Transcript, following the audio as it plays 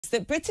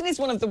that Britain is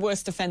one of the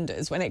worst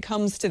offenders when it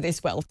comes to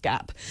this wealth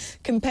gap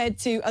compared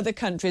to other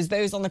countries,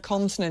 those on the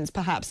continent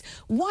perhaps.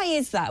 Why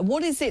is that?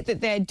 What is it that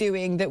they're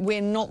doing that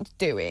we're not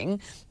doing,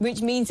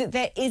 which means that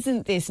there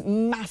isn't this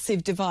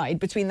massive divide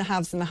between the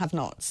haves and the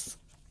have-nots?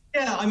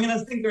 Yeah, I mean,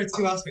 I think there are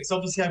two aspects.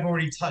 Obviously, I've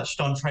already touched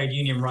on trade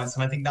union rights,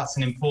 and I think that's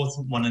an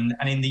important one.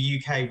 And in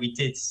the UK, we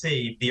did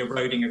see the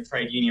eroding of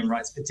trade union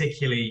rights,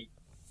 particularly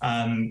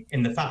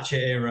in the Thatcher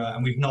era,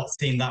 and we've not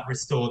seen that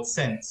restored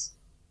since.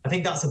 I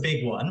think that's a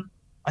big one.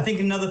 I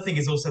think another thing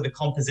is also the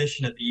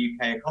composition of the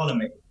UK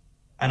economy.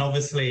 And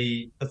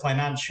obviously, the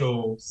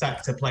financial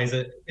sector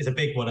is a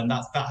big one, and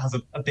that has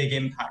a big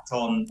impact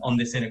on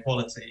this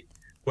inequality.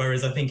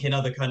 Whereas I think in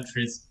other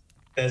countries,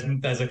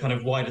 there's a kind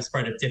of wider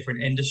spread of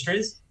different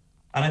industries.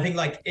 And I think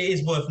it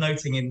is worth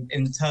noting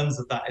in terms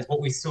of that is what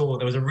we saw.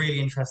 There was a really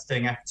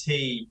interesting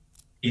FT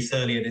piece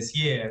earlier this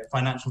year,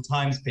 Financial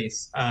Times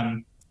piece,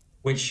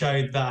 which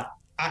showed that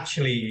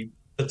actually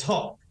the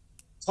top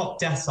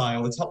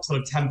decile, the top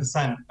sort of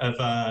 10%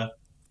 of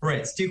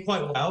Brits do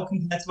quite well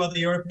compared to other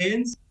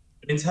Europeans.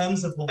 But in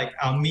terms of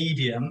our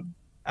medium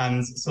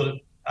and sort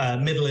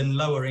of middle and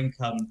lower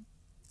income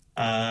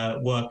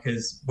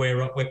workers,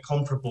 we're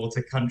comparable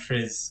to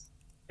countries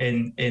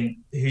in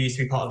who used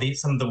to be part of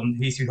some of them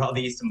who used to be part of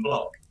the Eastern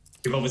Bloc,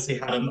 who've obviously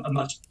had a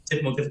much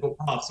more difficult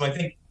path. So I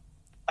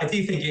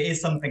do think it is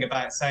something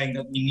about saying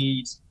that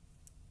we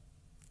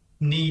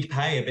need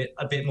pay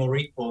a bit more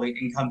equal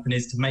in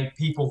companies to make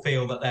people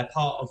feel that they're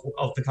part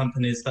of the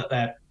companies that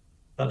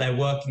they're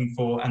working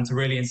for, and to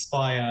really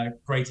inspire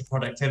greater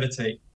productivity.